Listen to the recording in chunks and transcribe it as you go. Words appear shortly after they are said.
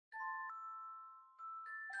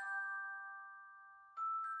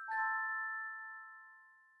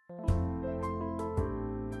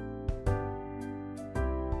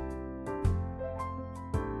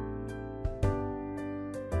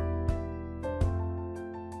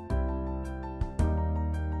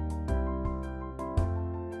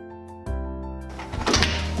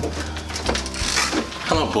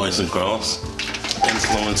Hello, boys and girls,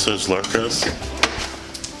 influencers, lurkers.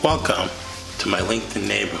 Welcome to my LinkedIn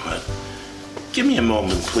neighborhood. Give me a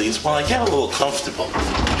moment, please, while I get a little comfortable.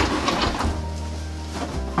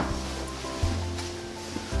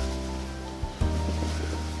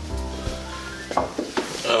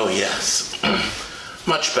 Oh, yes.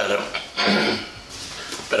 Much better.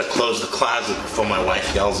 Better close the closet before my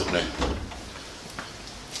wife yells at me.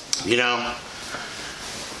 You know,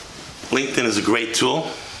 LinkedIn is a great tool,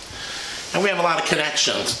 and we have a lot of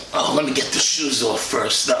connections. Oh, let me get the shoes off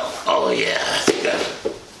first, though. Oh, yeah.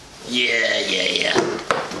 Yeah.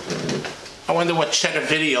 I wonder what Cheddar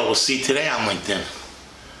video we'll see today on LinkedIn.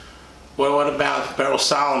 Well, what about Berel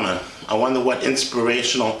Solomon? I wonder what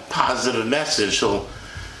inspirational, positive message he'll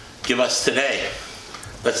give us today.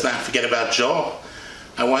 Let's not forget about Joel.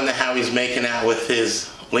 I wonder how he's making out with his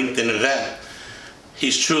LinkedIn event.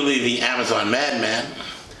 He's truly the Amazon madman.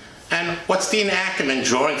 And what's Dena Ackerman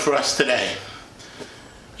drawing for us today?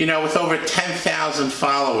 You know, with over 10,000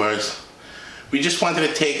 followers, we just wanted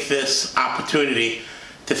to take this opportunity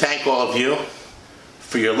to thank all of you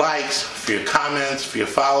for your likes, for your comments, for your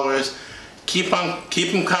followers. Keep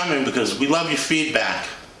them coming, because we love your feedback.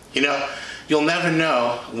 You know, you'll never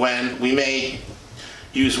know when we may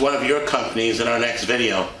use one of your companies in our next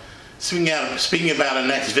video. Speaking about our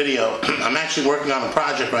next video, I'm actually working on a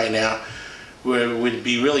project right now where it would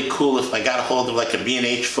be really cool if I got a hold of like a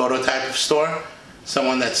B&H photo type of store,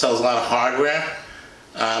 someone that sells a lot of hardware.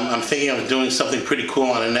 I'm thinking of doing something pretty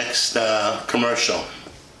cool on the next commercial.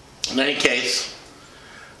 In any case,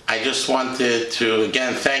 I just wanted to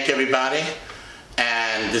again thank everybody,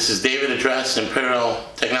 and this is David Address, Imperial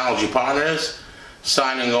Technology Partners,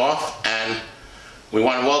 signing off, and we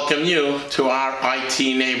want to welcome you to our IT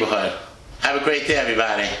neighborhood. Have a great day,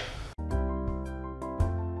 everybody.